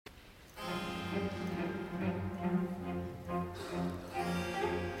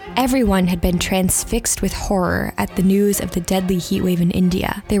Everyone had been transfixed with horror at the news of the deadly heatwave in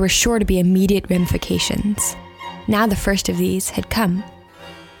India. There were sure to be immediate ramifications. Now the first of these had come.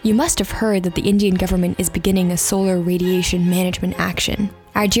 You must have heard that the Indian government is beginning a solar radiation management action.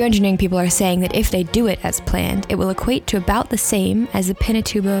 Our geoengineering people are saying that if they do it as planned, it will equate to about the same as the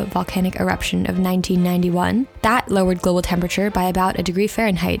Pinatubo volcanic eruption of 1991. That lowered global temperature by about 1 degree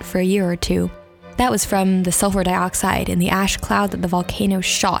Fahrenheit for a year or two. That was from the sulfur dioxide in the ash cloud that the volcano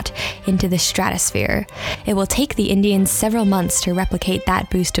shot into the stratosphere. It will take the Indians several months to replicate that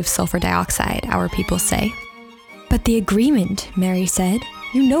boost of sulfur dioxide, our people say. But the agreement, Mary said.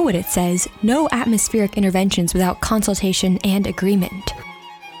 You know what it says. No atmospheric interventions without consultation and agreement.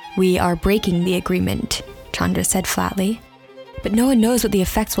 We are breaking the agreement, Chandra said flatly. But no one knows what the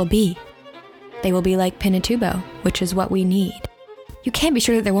effects will be. They will be like Pinatubo, which is what we need. You can't be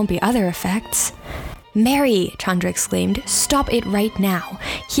sure that there won't be other effects. Mary, Chandra exclaimed, stop it right now.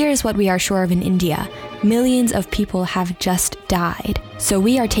 Here's what we are sure of in India. Millions of people have just died. So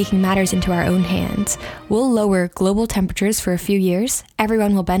we are taking matters into our own hands. We'll lower global temperatures for a few years.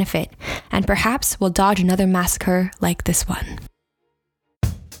 Everyone will benefit. And perhaps we'll dodge another massacre like this one.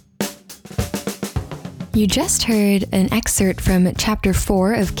 You just heard an excerpt from Chapter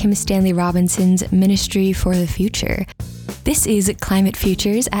 4 of Kim Stanley Robinson's Ministry for the Future. This is Climate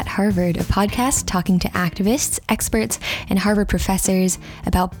Futures at Harvard, a podcast talking to activists, experts, and Harvard professors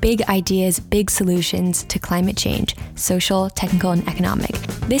about big ideas, big solutions to climate change, social, technical, and economic.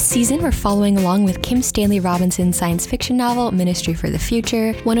 This season, we're following along with Kim Stanley Robinson's science fiction novel, Ministry for the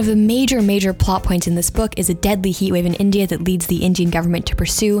Future. One of the major plot points in this book is a deadly heatwave in India that leads the Indian government to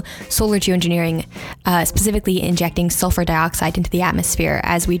pursue solar geoengineering, specifically injecting sulfur dioxide into the atmosphere,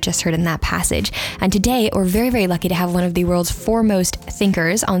 as we just heard in that passage. And today, we're very lucky to have one of the world's foremost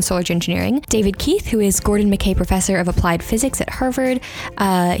thinkers on solar geoengineering, David Keith, who is Gordon McKay Professor of Applied Physics at Harvard.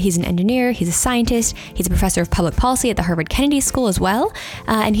 He's an engineer, he's a scientist, he's a professor of public policy at the Harvard Kennedy School as well,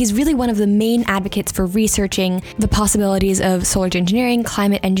 and he's really one of the main advocates for researching the possibilities of solar geoengineering,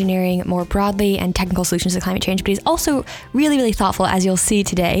 climate engineering more broadly, and technical solutions to climate change. But he's also really thoughtful, as you'll see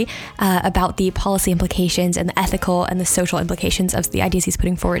today, about the policy implications and the ethical and the social implications of the ideas he's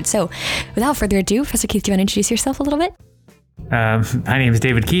putting forward. So without further ado, Professor Keith, do you want to introduce yourself a little bit? My name is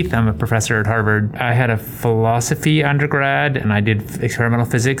David Keith. I'm a professor at Harvard. I had a philosophy undergrad and I did experimental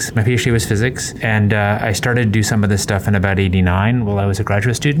physics. My PhD was physics. And I started to do some of this stuff in about 89 while I was a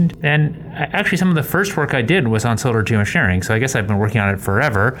graduate student. And actually some of the first work I did was on solar geoengineering. So I guess I've been working on it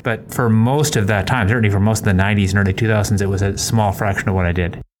forever. But for most of that time, certainly for most of the 90s and early 2000s, it was a small fraction of what I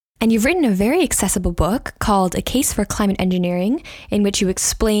did. And you've written a very accessible book called A Case for Climate Engineering, in which you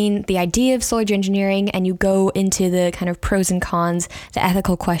explain the idea of solar geoengineering and you go into the kind of pros and cons, the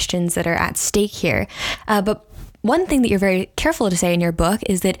ethical questions that are at stake here. But one thing that you're very careful to say in your book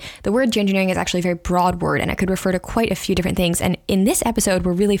is that the word geoengineering is actually a very broad word and it could refer to quite a few different things. And in this episode,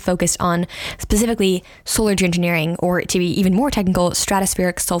 we're really focused on specifically solar geoengineering, or to be even more technical,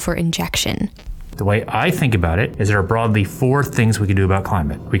 stratospheric sulfur injection. The way I think about it is there are broadly 4 things we can do about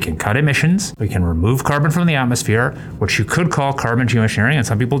climate. We can cut emissions, we can remove carbon from the atmosphere, which you could call carbon geoengineering, and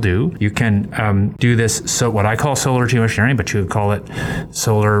some people do. You can do this, so what I call solar geoengineering, but you could call it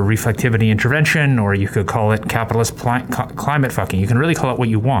solar reflectivity intervention, or you could call it capitalist climate fucking. You can really call it what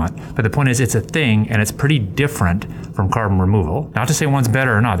you want, but the point is it's a thing, and it's pretty different from carbon removal. Not to say one's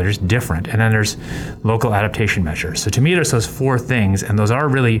better or not, they're just different. And then there's local adaptation measures. So to me, there's those 4 things, and those are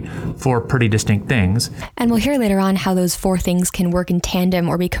really 4 pretty distinct things. And we'll hear later on how those 4 things can work in tandem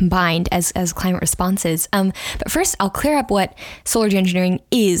or be combined as climate responses. But first, I'll clear up what solar geoengineering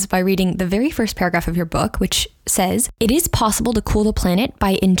is by reading the very first paragraph of your book, which says, it is possible to cool the planet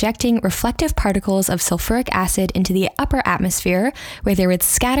by injecting reflective particles of sulfuric acid into the upper atmosphere, where they would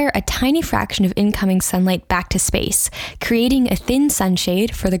scatter a tiny fraction of incoming sunlight back to space, creating a thin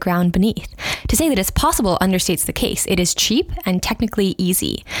sunshade for the ground beneath. To say that it's possible understates the case. It is cheap and technically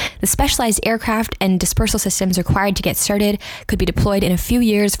easy. The specialized aircraft and dispersal systems required to get started could be deployed in a few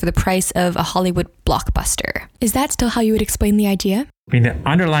years for the price of a Hollywood blockbuster. Is that still how you would explain the idea? I mean, the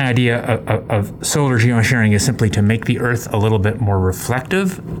underlying idea of solar geoengineering is simply to make the Earth a little bit more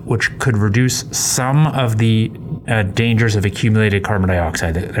reflective, which could reduce some of the dangers of accumulated carbon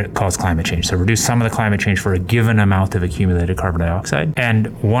dioxide that cause climate change. So reduce some of the climate change for a given amount of accumulated carbon dioxide. And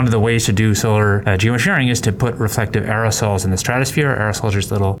one of the ways to do solar geoengineering is to put reflective aerosols in the stratosphere. Aerosols are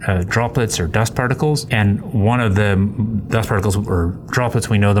just little droplets or dust particles. And one of the dust particles or droplets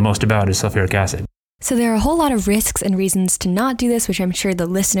we know the most about is sulfuric acid. So there are a whole lot of risks and reasons to not do this, which I'm sure the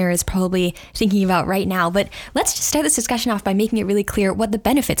listener is probably thinking about right now. But let's just start this discussion off by making it really clear what the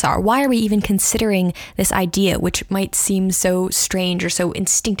benefits are. Why are we even considering this idea, which might seem so strange or so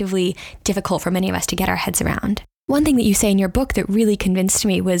instinctively difficult for many of us to get our heads around? One thing that you say in your book that really convinced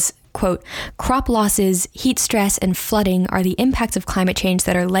me was, quote, crop losses, heat stress, and flooding are the impacts of climate change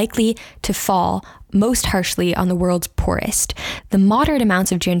that are likely to fall most harshly on the world's poorest. The moderate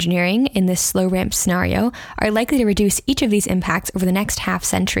amounts of geoengineering in this slow ramp scenario are likely to reduce each of these impacts over the next half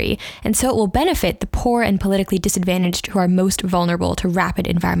century, and so it will benefit the poor and politically disadvantaged who are most vulnerable to rapid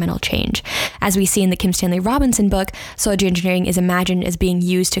environmental change. As we see in the Kim Stanley Robinson book, soil geoengineering is imagined as being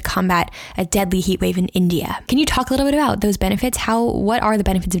used to combat a deadly heat wave in India. Can you talk a little bit about those benefits? What are the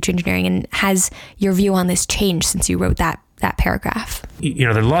benefits of geoengineering, and has your view on this changed since you wrote that paragraph? There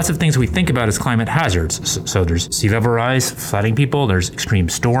are lots of things we think about as climate hazards. So there's sea level rise, flooding people, there's extreme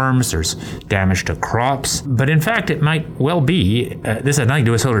storms, there's damage to crops. But in fact, it might well be, this has nothing to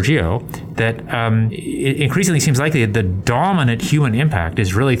do with solar geo, that it increasingly seems likely that the dominant human impact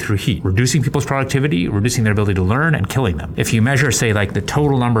is really through heat, reducing people's productivity, reducing their ability to learn, and killing them. If you measure, say, like the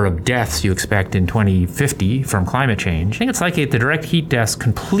total number of deaths you expect in 2050 from climate change, I think it's likely that the direct heat deaths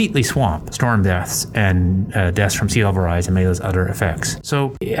completely swamp storm deaths and deaths from sea level rise and many of those other effects.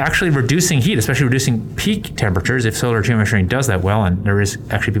 So actually reducing heat, especially reducing peak temperatures, if solar geoengineering does that well, and there is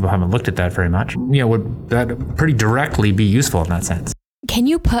actually people haven't looked at that very much, would that pretty directly be useful in that sense. Can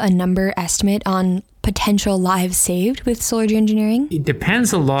you put a number estimate on potential lives saved with solar geoengineering? It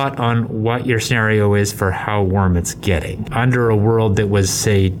depends a lot on what your scenario is for how warm it's getting. Under a world that was,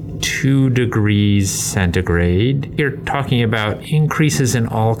 say, 2 degrees centigrade, you're talking about increases in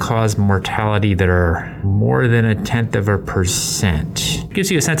all-cause mortality that are more than 0.1%. It gives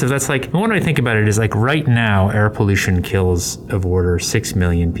you a sense of that's like, one way to think about it is like right now, air pollution kills of order 6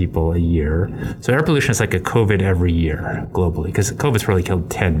 million people a year. So air pollution is like a COVID every year globally, because COVID's probably killed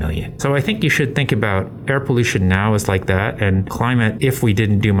 10 million. So I think you should think about air pollution now is like that, and climate, if we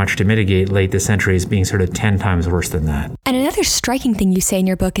didn't do much to mitigate late this century, is being sort of 10 times worse than that. And another striking thing you say in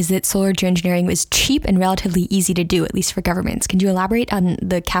your book is that solar geoengineering was cheap and relatively easy to do, at least for governments. Can you elaborate on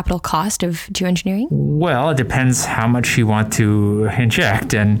the capital cost of geoengineering? Well, it depends how much you want to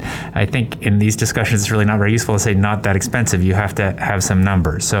inject. And I think in these discussions, it's really not very useful to say not that expensive. You have to have some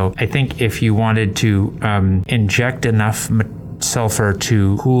numbers. So I think if you wanted to inject enough sulfur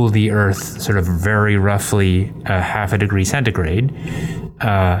to cool the earth sort of very roughly 0.5 degree centigrade,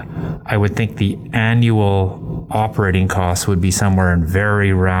 I would think the annual operating costs would be somewhere in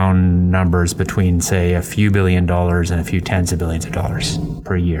very round numbers between, say, a few $1 billion and a few tens of billions of dollars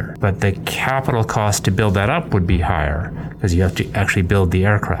per year. But the capital cost to build that up would be higher because you have to actually build the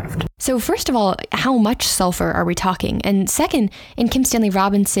aircraft. So first of all, how much sulfur are we talking? And second, in Kim Stanley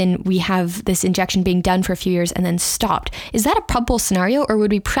Robinson, we have this injection being done for a few years and then stopped. Is that a probable scenario, or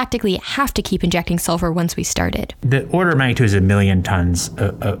would we practically have to keep injecting sulfur once we started? The order of magnitude is 1 million tons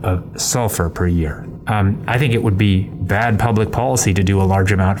of sulfur per year. I think it would be bad public policy to do a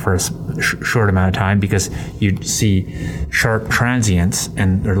large amount for a short amount of time, because you'd see sharp transients,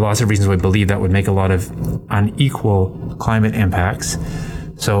 and there are lots of reasons we believe that would make a lot of unequal climate impacts.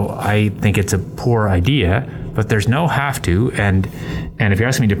 So I think it's a poor idea, but there's no have to. And if you're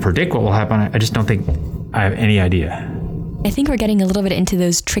asking me to predict what will happen, I just don't think I have any idea. I think we're getting a little bit into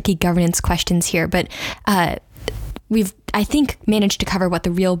those tricky governance questions here, but we've, I think, managed to cover what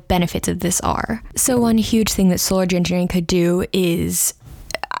the real benefits of this are. So one huge thing that solar geoengineering could do is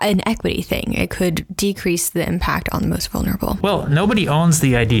an equity thing. It could decrease the impact on the most vulnerable. Well, nobody owns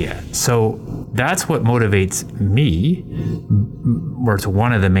the idea. So that's what motivates me, or it's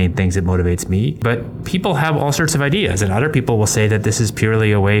one of the main things that motivates me. But people have all sorts of ideas, and other people will say that this is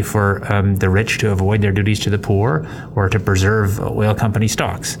purely a way for the rich to avoid their duties to the poor or to preserve oil company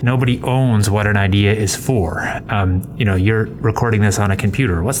stocks. Nobody owns what an idea is for. You're recording this on a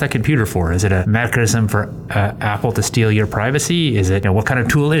computer. What's that computer for? Is it a mechanism for Apple to steal your privacy? Is it, what kind of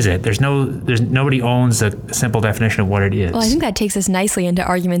tool is it? There's nobody owns a simple definition of what it is. Well, I think that takes us nicely into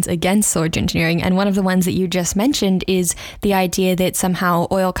arguments against solar geoengineering, and one of the ones that you just mentioned is the idea that somehow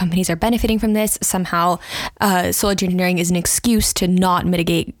oil companies are benefiting from this. Somehow solar geoengineering is an excuse to not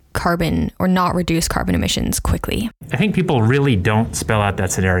mitigate carbon or not reduce carbon emissions quickly. I think people really don't spell out that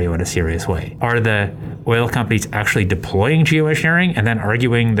scenario in a serious way. Are the oil companies actually deploying geoengineering and then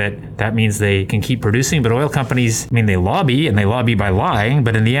arguing that that means they can keep producing? But oil companies, they lobby, and they lobby by lying,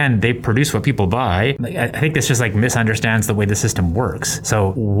 but in the end, they produce what people buy. I think this just misunderstands the way the system works.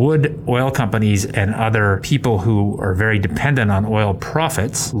 So would oil companies and other people who are very dependent on oil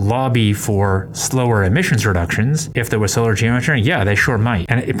profits lobby for slower emissions reductions if there was solar geoengineering? Yeah, they sure might.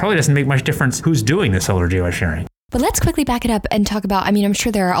 And it probably doesn't make much difference who's doing the solar geoengineering. But let's quickly back it up and talk about, I'm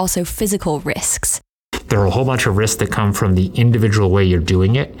sure there are also physical risks. There are a whole bunch of risks that come from the individual way you're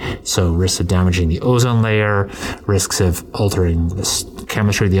doing it. So risks of damaging the ozone layer, risks of altering the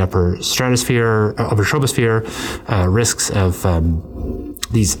chemistry of the upper troposphere, risks of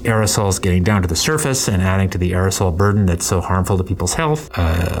these aerosols getting down to the surface and adding to the aerosol burden that's so harmful to people's health,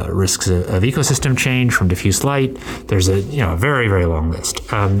 risks of ecosystem change from diffuse light. There's a very, very long list.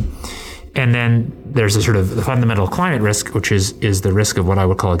 And then there's a sort of the fundamental climate risk, which is the risk of what I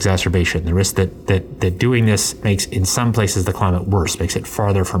would call exacerbation, the risk that doing this makes, in some places, the climate worse, makes it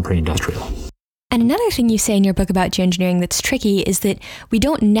farther from pre-industrial. And another thing you say in your book about geoengineering that's tricky is that we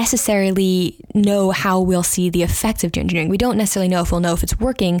don't necessarily know how we'll see the effects of geoengineering. We don't necessarily know if we'll know if it's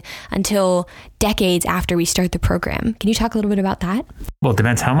working until decades after we start the program. Can you talk a little bit about that? Well, it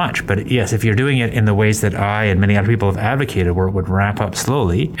depends how much. But yes, if you're doing it in the ways that I and many other people have advocated, where it would ramp up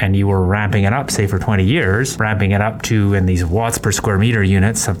slowly, and you were ramping it up, say, for 20 years, ramping it up to, in these watts per square meter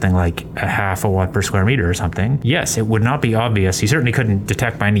units, something like a half a watt per square meter or something, yes, it would not be obvious. You certainly couldn't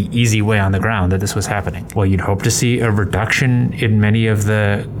detect by any easy way on the ground that this was happening. Well, you'd hope to see a reduction in many of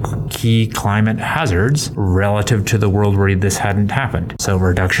the key climate hazards relative to the world where this hadn't happened. So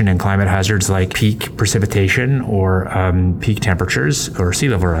reduction in climate hazards like peak precipitation or peak temperatures or sea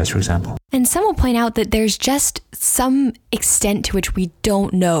level rise, for example. And some will point out that there's just some extent to which we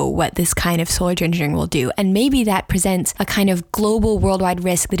don't know what this kind of solar geoengineering will do. And maybe that presents a kind of global worldwide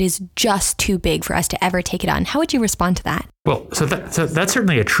risk that is just too big for us to ever take it on. How would you respond to that? Well, so that's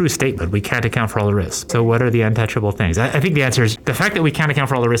certainly a true statement. We can't account for all the risks. So what are the untouchable things? I think the answer is the fact that we can't account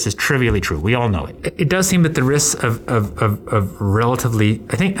for all the risks is trivially true. We all know it. It does seem that the risks of relatively,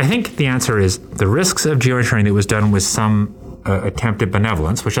 I think the answer is the risks of geoengineering that was done with some attempt at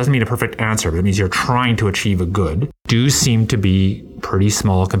benevolence, which doesn't mean a perfect answer, but it means you're trying to achieve a good, do seem to be pretty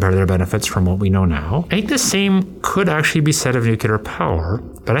small compared to their benefits from what we know now. I think the same could actually be said of nuclear power,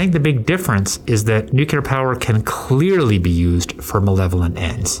 but I think the big difference is that nuclear power can clearly be used for malevolent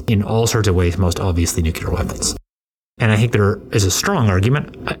ends in all sorts of ways, most obviously nuclear weapons. And I think there is a strong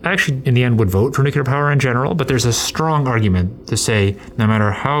argument. I actually, in the end, would vote for nuclear power in general, but there's a strong argument to say no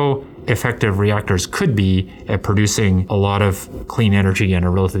matter how effective reactors could be at producing a lot of clean energy in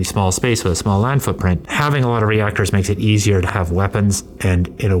a relatively small space with a small land footprint, having a lot of reactors makes it easier to have weapons, and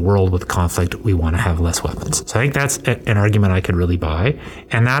in a world with conflict, we want to have less weapons. So I think that's an argument I could really buy.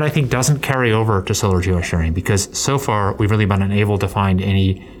 And that, I think, doesn't carry over to solar geoengineering, because so far we've really been unable to find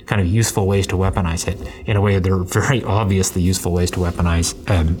any kind of useful ways to weaponize it in a way that there are very obviously useful ways to weaponize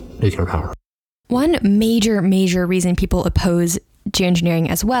nuclear power. One major reason people oppose geoengineering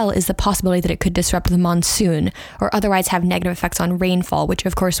as well is the possibility that it could disrupt the monsoon or otherwise have negative effects on rainfall, which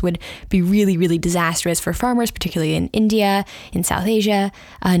of course would be really, really disastrous for farmers, particularly in India, in South Asia,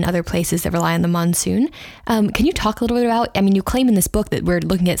 and other places that rely on the monsoon. Can you talk a little bit about, you claim in this book that we're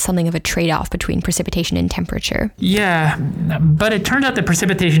looking at something of a trade-off between precipitation and temperature. Yeah, but it turns out the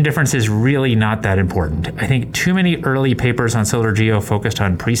precipitation difference is really not that important. I think too many early papers on solar geo focused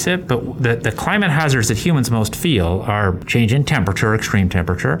on precip, but the climate hazards that humans most feel are change in temperature, extreme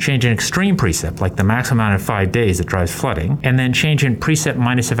temperature, change in extreme precip, like the maximum amount of 5 days that drives flooding, and then change in precip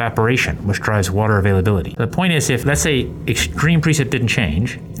minus evaporation, which drives water availability. The point is, if, let's say, extreme precip didn't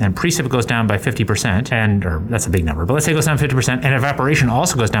change, and precip goes down by 50%, or that's a big number, but let's say it goes down 50%, and evaporation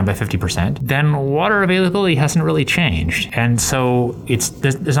also goes down by 50%, then water availability hasn't really changed. And so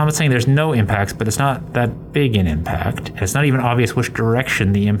I'm not saying there's no impacts, but it's not that big an impact. And it's not even obvious which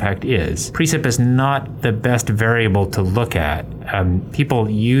direction the impact is. Precip is not the best variable to look at. People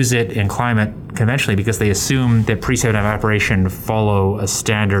use it in climate conventionally because they assume that precip and evaporation follow a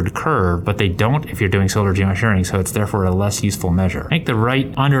standard curve, but they don't if you're doing solar geoengineering, so it's therefore a less useful measure. I think the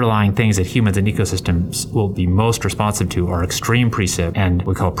right underlying things that humans and ecosystems will be most responsive to are extreme precip and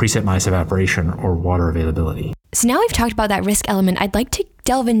we call precip minus evaporation or water availability. So now we've talked about that risk element, I'd like to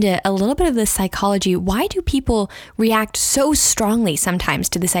delve into a little bit of the psychology. Why do people react so strongly sometimes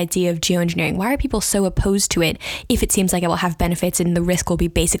to this idea of geoengineering? Why are people so opposed to it if it seems like it will have benefits and the risk will be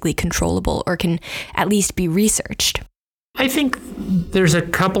basically controllable or can at least be researched? I think there's a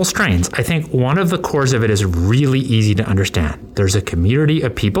couple strains. I think one of the cores of it is really easy to understand. There's a community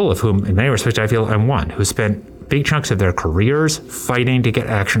of people, of whom in many respects I feel I'm one, who spent big chunks of their careers fighting to get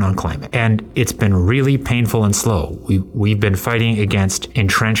action on climate. And it's been really painful and slow. We've been fighting against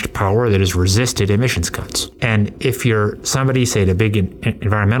entrenched power that has resisted emissions cuts. And if you're somebody, say, at a big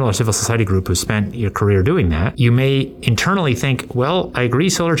environmental or civil society group who spent your career doing that, you may internally think, well, I agree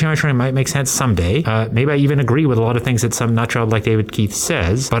solar geoengineering might make sense someday. Maybe I even agree with a lot of things that some nutjob like David Keith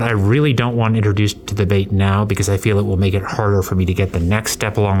says, but I really don't want to introduce to the debate now because I feel it will make it harder for me to get the next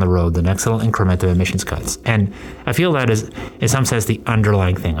step along the road, the next little increment of emissions cuts. And I feel that is, in some sense, the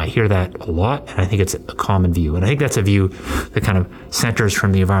underlying thing. I hear that a lot, and I think it's a common view. And I think that's a view that kind of centers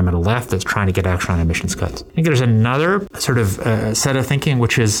from the environmental left that's trying to get action on emissions cuts. I think there's another sort of set of thinking,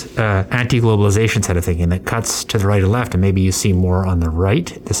 which is anti-globalization set of thinking that cuts to the right and left, and maybe you see more on the right.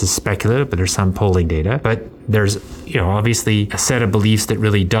 This is speculative, but there's some polling data. But there's, obviously a set of beliefs that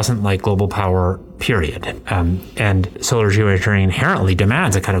really doesn't like global power, period. And solar geoengineering inherently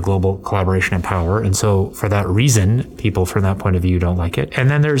demands a kind of global collaboration and power. And so for that reason, people from that point of view don't like it. And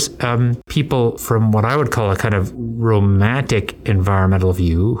then there's people from what I would call a kind of romantic environmental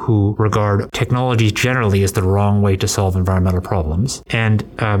view who regard technologies generally as the wrong way to solve environmental problems. And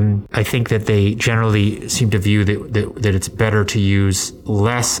I think that they generally seem to view that it's better to use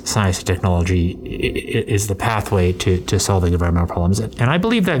less science and technology is the pathway to solving environmental problems. And I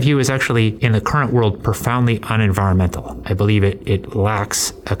believe that view is actually, in the current world, profoundly unenvironmental. I believe it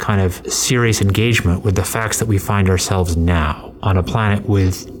lacks a kind of serious engagement with the facts that we find ourselves now on a planet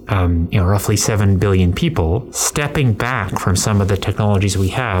with roughly 7 billion people. Stepping back from some of the technologies we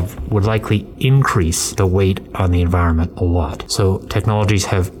have would likely increase the weight on the environment a lot. So technologies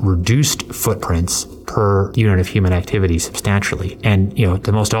have reduced footprints per unit of human activity substantially. And,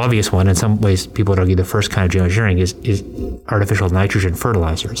 the most obvious one, in some ways, people would argue the first kind of geoengineering is artificial nitrogen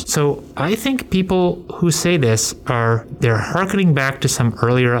fertilizers. So I think people who say this they're hearkening back to some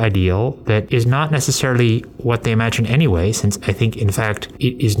earlier ideal that is not necessarily what they imagine anyway, since I think, in fact,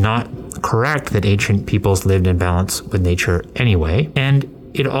 it is not correct that ancient peoples lived in balance with nature anyway.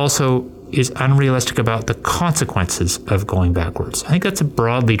 And it also is unrealistic about the consequences of going backwards. I think that's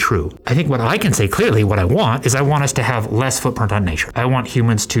broadly true. I think what I can say clearly, what I want us to have less footprint on nature. I want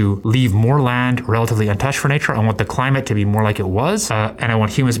humans to leave more land relatively untouched for nature. I want the climate to be more like it was, and I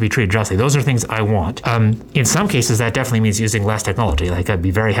want humans to be treated justly. Those are things I want. In some cases, that definitely means using less technology. Like, I'd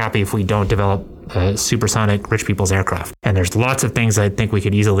be very happy if we don't develop supersonic rich people's aircraft. And there's lots of things I think we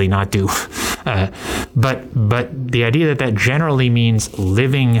could easily not do. But the idea that generally means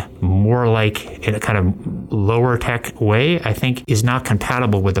living more like in a kind of lower tech way, I think is not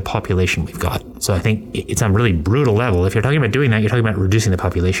compatible with the population we've got. So I think it's on a really brutal level. If you're talking about doing that, you're talking about reducing the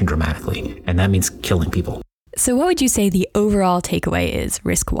population dramatically. And that means killing people. So what would you say the overall takeaway is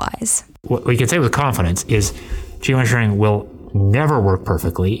risk-wise? What we can say with confidence is geoengineering will never work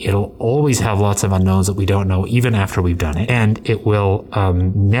perfectly. It'll always have lots of unknowns that we don't know even after we've done it. And it will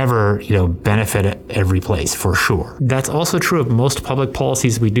never, benefit at every place, for sure. That's also true of most public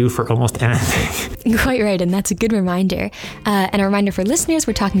policies we do for almost anything. Quite right. And that's a good reminder. And a reminder for listeners,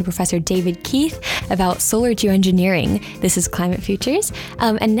 we're talking to Professor David Keith about solar geoengineering. This is Climate Futures.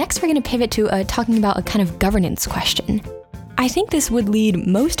 And next, we're going to pivot to talking about a kind of governance question. I think this would lead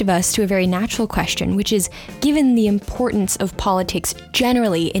most of us to a very natural question, which is, given the importance of politics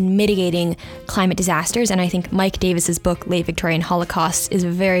generally in mitigating climate disasters, and I think Mike Davis's book, Late Victorian Holocaust, is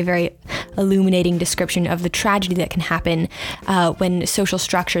a very, very illuminating description of the tragedy that can happen when social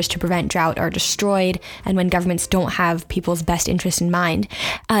structures to prevent drought are destroyed and when governments don't have people's best interest in mind.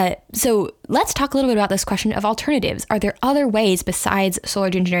 So let's talk a little bit about this question of alternatives. Are there other ways besides solar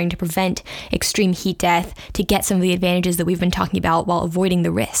geoengineering to prevent extreme heat death, to get some of the advantages that we've been talking about while avoiding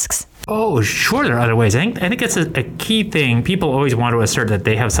the risks? Oh, sure, there are other ways. I think it's a key thing. People always want to assert that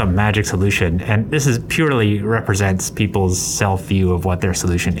they have some magic solution, and this is purely represents people's self-view of what their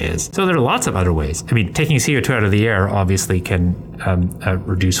solution is. So there are lots of other ways. I mean, taking CO2 out of the air obviously can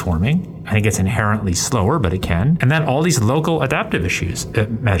reduce warming. I think it's inherently slower, but it can. And then all these local adaptive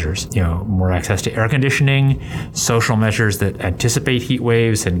measures, more access to air conditioning, social measures that anticipate heat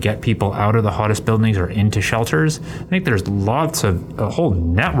waves and get people out of the hottest buildings or into shelters. I think there's a whole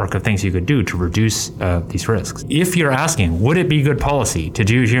network of things you could do to reduce these risks. If you're asking, would it be good policy to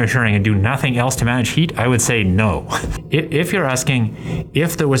do geoengineering and do nothing else to manage heat? I would say no. If you're asking,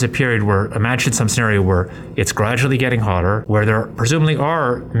 if there was a period where, imagine some scenario where it's gradually getting hotter, where there presumably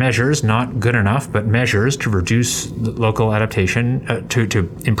are measures, not good enough, but measures to reduce local adaptation, to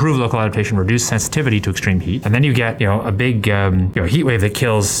improve local adaptation, reduce sensitivity to extreme heat. And then you get, a big heat wave that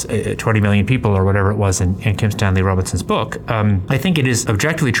kills 20 million people or whatever it was in Kim Stanley Robinson's book. I think it is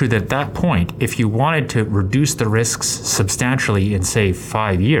objectively true that at that point, if you wanted to reduce the risks substantially in, say,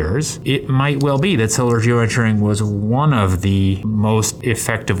 5 years, it might well be that solar geoengineering was one of the most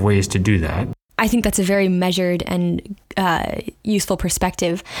effective ways to do that. I think that's a very measured and useful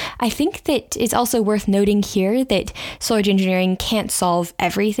perspective. I think that it's also worth noting here that solar geoengineering can't solve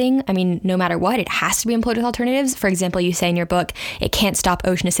everything. I mean, no matter what, it has to be employed with alternatives. For example, you say in your book, it can't stop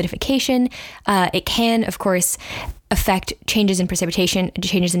ocean acidification. It can, of course, affect changes in precipitation,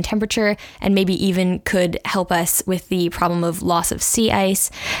 changes in temperature, and maybe even could help us with the problem of loss of sea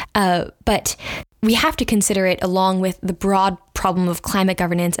ice. But we have to consider it along with the broad problem of climate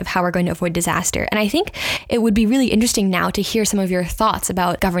governance, of how we're going to avoid disaster. And I think it would be really interesting now to hear some of your thoughts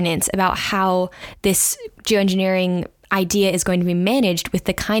about governance, about how this geoengineering idea is going to be managed with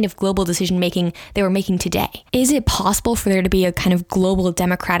the kind of global decision making that we're making today. Is it possible for there to be a kind of global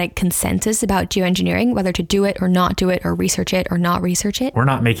democratic consensus about geoengineering, whether to do it or not do it, or research it or not research it? We're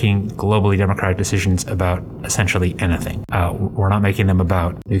not making globally democratic decisions about essentially anything. We're not making them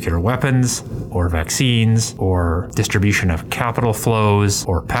about nuclear weapons or vaccines or distribution of capital flows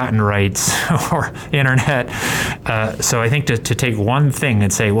or patent rights or internet. So I think to take one thing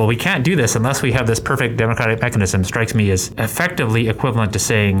and say, well, we can't do this unless we have this perfect democratic mechanism strikes me is effectively equivalent to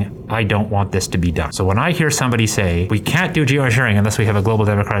saying, I don't want this to be done. So when I hear somebody say, we can't do geoengineering unless we have a global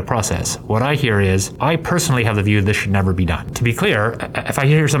democratic process, what I hear is, I personally have the view this should never be done. To be clear, if I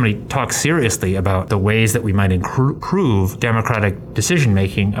hear somebody talk seriously about the ways that we might improve democratic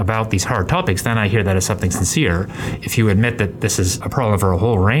decision-making about these hard topics, then I hear that as something sincere. If you admit that this is a problem for a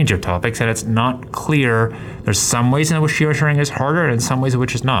whole range of topics and it's not clear, there's some ways in which geoengineering is harder and some ways in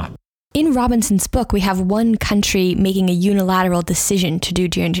which it's not. In Robinson's book, we have one country making a unilateral decision to do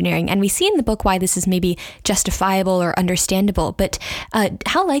geoengineering, and we see in the book why this is maybe justifiable or understandable, but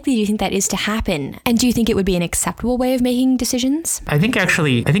how likely do you think that is to happen? And do you think it would be an acceptable way of making decisions? I think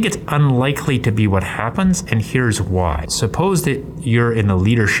it's unlikely to be what happens, and here's why. Suppose that you're in the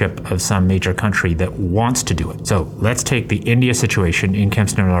leadership of some major country that wants to do it. So let's take the India situation in Kim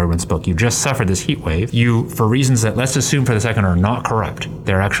Stanley Robinson's book. You just suffered this heat wave. You, for reasons that let's assume for the second are not correct,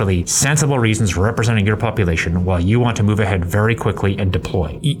 they're actually sensible reasons representing your population while you want to move ahead very quickly and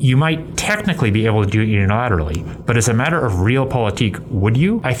deploy. You might technically be able to do it unilaterally, but as a matter of realpolitik, would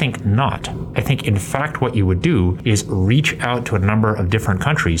you? I think not. I think, in fact, what you would do is reach out to a number of different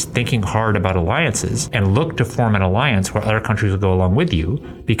countries, thinking hard about alliances, and look to form an alliance where other countries will go along with you,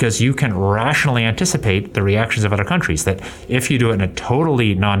 because you can rationally anticipate the reactions of other countries, that if you do it in a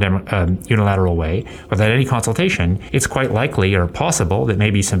totally non-unilateral way, without any consultation, it's quite likely or possible that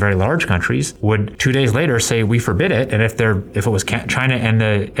maybe some very large countries would 2 days later say we forbid it, and if it was China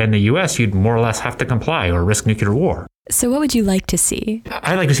and the US, you'd more or less have to comply or risk nuclear war. So what would you like to see?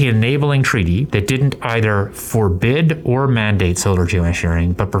 I'd like to see an enabling treaty that didn't either forbid or mandate solar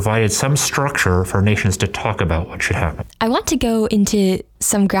geoengineering, but provided some structure for nations to talk about what should happen. I want to go into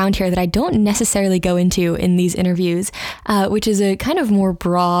some ground here that I don't necessarily go into in these interviews, which is a kind of more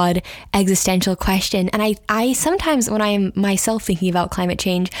broad existential question. And I sometimes, when I am myself thinking about climate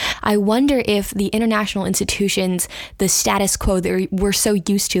change, I wonder if the international institutions, the status quo that we're so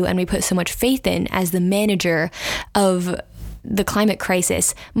used to and we put so much faith in as the manager of the climate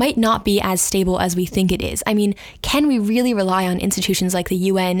crisis, might not be as stable as we think it is. I mean, can we really rely on institutions like the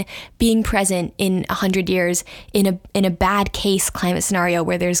UN being present in 100 years in a bad case climate scenario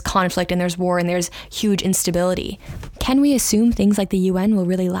where there's conflict and there's war and there's huge instability? Can we assume things like the UN will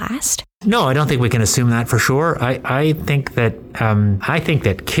really last? No, I don't think we can assume that for sure. I think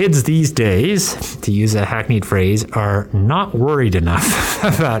that kids these days, to use a hackneyed phrase, are not worried enough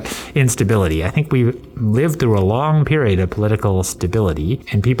about instability. I think we've lived through a long period of political stability,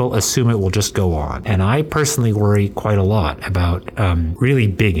 and people assume it will just go on. And I personally worry quite a lot about really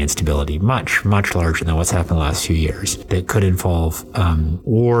big instability, much larger than what's happened in the last few years, that could involve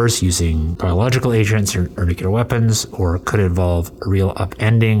wars using biological agents or nuclear weapons, or could involve a real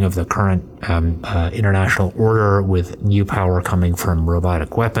upending of the current international order with new power coming from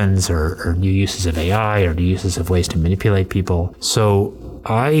robotic weapons or new uses of AI or new uses of ways to manipulate people. So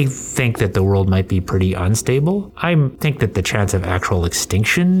I think that the world might be pretty unstable. I think that the chance of actual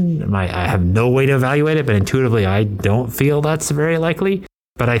extinction, I have no way to evaluate it, but intuitively I don't feel that's very likely.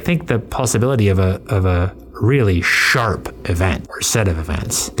 But I think the possibility of a really sharp event or set of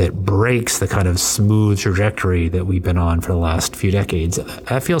events that breaks the kind of smooth trajectory that we've been on for the last few decades,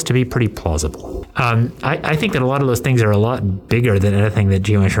 that feels to be pretty plausible. I think that a lot of those things are a lot bigger than anything that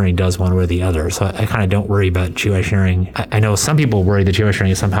geoengineering does one way or the other. So I kind of don't worry about geoengineering. I know some people worry that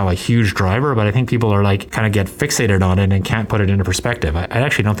geoengineering is somehow a huge driver, but I think people are like kind of get fixated on it and can't put it into perspective. I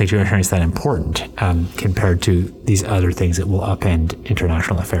actually don't think geoengineering is that important compared to these other things that will upend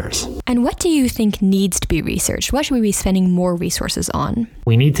international affairs. And what do you think needs to be researched? What should we be spending more resources on?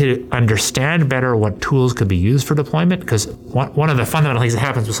 We need to understand better what tools could be used for deployment, because one of the fundamental things that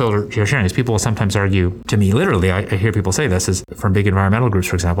happens with solar geoengineering is people will sometimes argue, to me literally, I hear people say this, is from big environmental groups,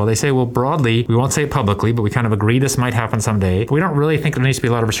 for example, they say, well, broadly, we won't say it publicly, but we kind of agree this might happen someday. But we don't really think there needs to be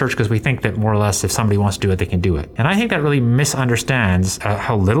a lot of research because we think that more or less if somebody wants to do it, they can do it. And I think that really misunderstands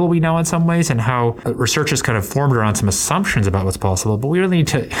how little we know in some ways and how research is kind of formed around some assumptions about what's possible, but we really need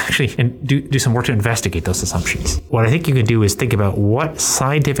to actually do some work to investigate those assumptions. What I think you can do is think about what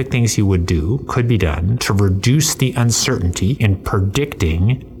scientific things you would do, could be done, to reduce the uncertainty in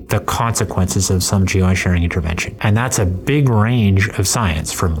predicting the consequences of some geoengineering intervention. And that's a big range of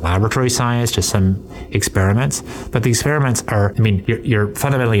science, from laboratory science to some experiments. But the experiments are, you're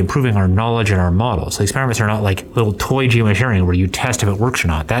fundamentally improving our knowledge and our models. So experiments are not like little toy geoengineering where you test if it works or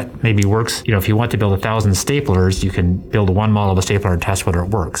not. That maybe works, if you want to build 1,000 staplers, you can build one model of a stapler and test whether it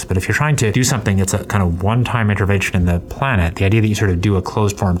works. But if you're trying to do something that's a kind of one-time intervention in the planet, the idea that you sort of do a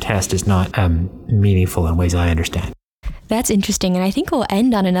closed form test is not meaningful in ways I understand. That's interesting, and I think we'll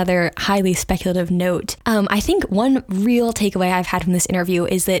end on another highly speculative note. I think one real takeaway I've had from this interview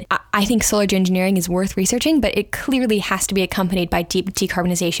is that I think solar geoengineering is worth researching, but it clearly has to be accompanied by deep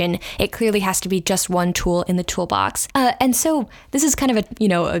decarbonization. It clearly has to be just one tool in the toolbox. And so this is kind of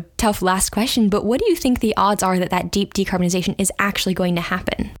a tough last question, but what do you think the odds are that deep decarbonization is actually going to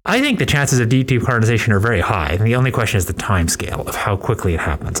happen? I think the chances of deep decarbonization are very high. And the only question is the time scale of how quickly it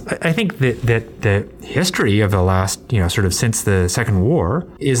happens. I think that the history of the last, sort of since the Second War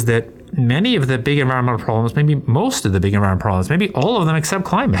is that many of the big environmental problems, maybe most of the big environmental problems, maybe all of them except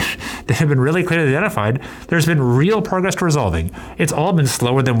climate, that have been really clearly identified, there's been real progress to resolving. It's all been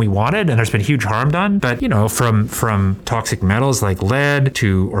slower than we wanted, and there's been huge harm done. But, from toxic metals like lead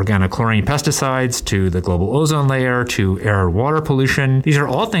to organochlorine pesticides to the global ozone layer to air and water pollution, these are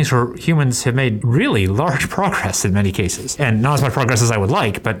all things where humans have made really large progress in many cases. And not as much progress as I would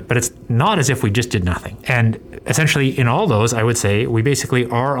like, but it's not as if we just did nothing. And essentially in all those, I would say we basically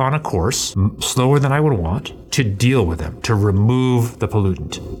are on a course, slower than I would want, to deal with them, to remove the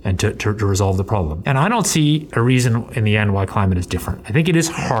pollutant and to resolve the problem. And I don't see a reason in the end why climate is different. I think it is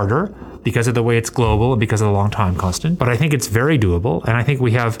harder because of the way it's global and because of the long time constant, but I think it's very doable. And I think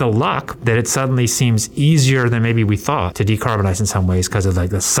we have the luck that it suddenly seems easier than maybe we thought to decarbonize in some ways because of like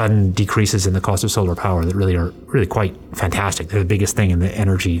the sudden decreases in the cost of solar power that really are really quite fantastic. They're the biggest thing in the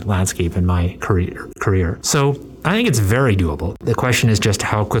energy landscape in my career. So I think it's very doable. The question is just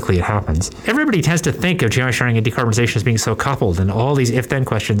how quickly it happens. Everybody tends to think of geoengineering and decarbonization as being so coupled, and all these if-then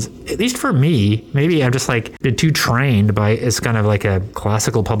questions, at least for me, maybe I'm just been too trained by it's kind of like a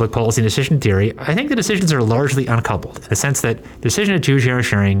classical public policy decision theory. I think the decisions are largely uncoupled in the sense that the decision to choose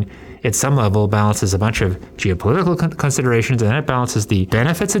geoengineering at some level balances a bunch of geopolitical considerations, and then it balances the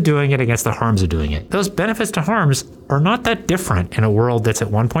benefits of doing it against the harms of doing it. Those benefits to harms are not that different in a world that's at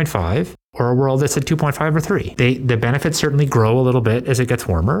 1.5 or a world that's at 2.5 or 3. The benefits certainly grow a little bit as it gets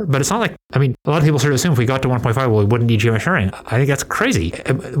warmer, but it's not like, a lot of people sort of assume if we got to 1.5, well, we wouldn't need geoengineering. I think that's crazy.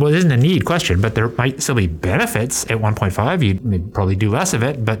 Well, it isn't a need question, but there might still be benefits at 1.5. You'd probably do less of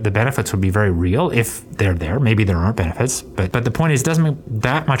it, but the benefits would be very real if they're there. Maybe there aren't benefits, but the point is it doesn't make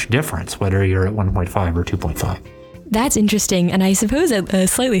that much difference whether you're at 1.5 or 2.5. That's interesting, and I suppose a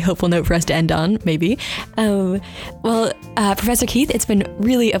slightly hopeful note for us to end on, maybe. Professor Keith, it's been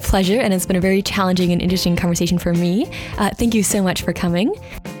really a pleasure, and it's been a very challenging and interesting conversation for me. Thank you so much for coming.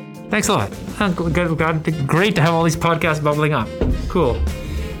 Thanks a lot. Great to have all these podcasts bubbling up. Cool.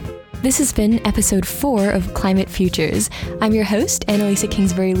 This has been episode 4 of Climate Futures. I'm your host, Annalisa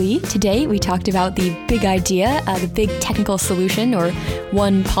Kingsbury-Lee. Today, we talked about the big idea, the big technical solution, or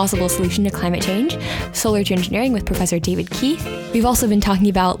one possible solution to climate change, solar geoengineering with Professor David Keith. We've also been talking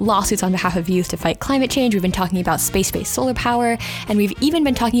about lawsuits on behalf of youth to fight climate change. We've been talking about space-based solar power, and we've even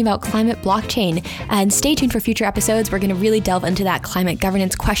been talking about climate blockchain. And stay tuned for future episodes. We're going to really delve into that climate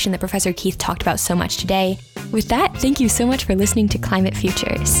governance question that Professor Keith talked about so much today. With that, thank you so much for listening to Climate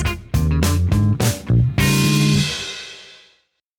Futures.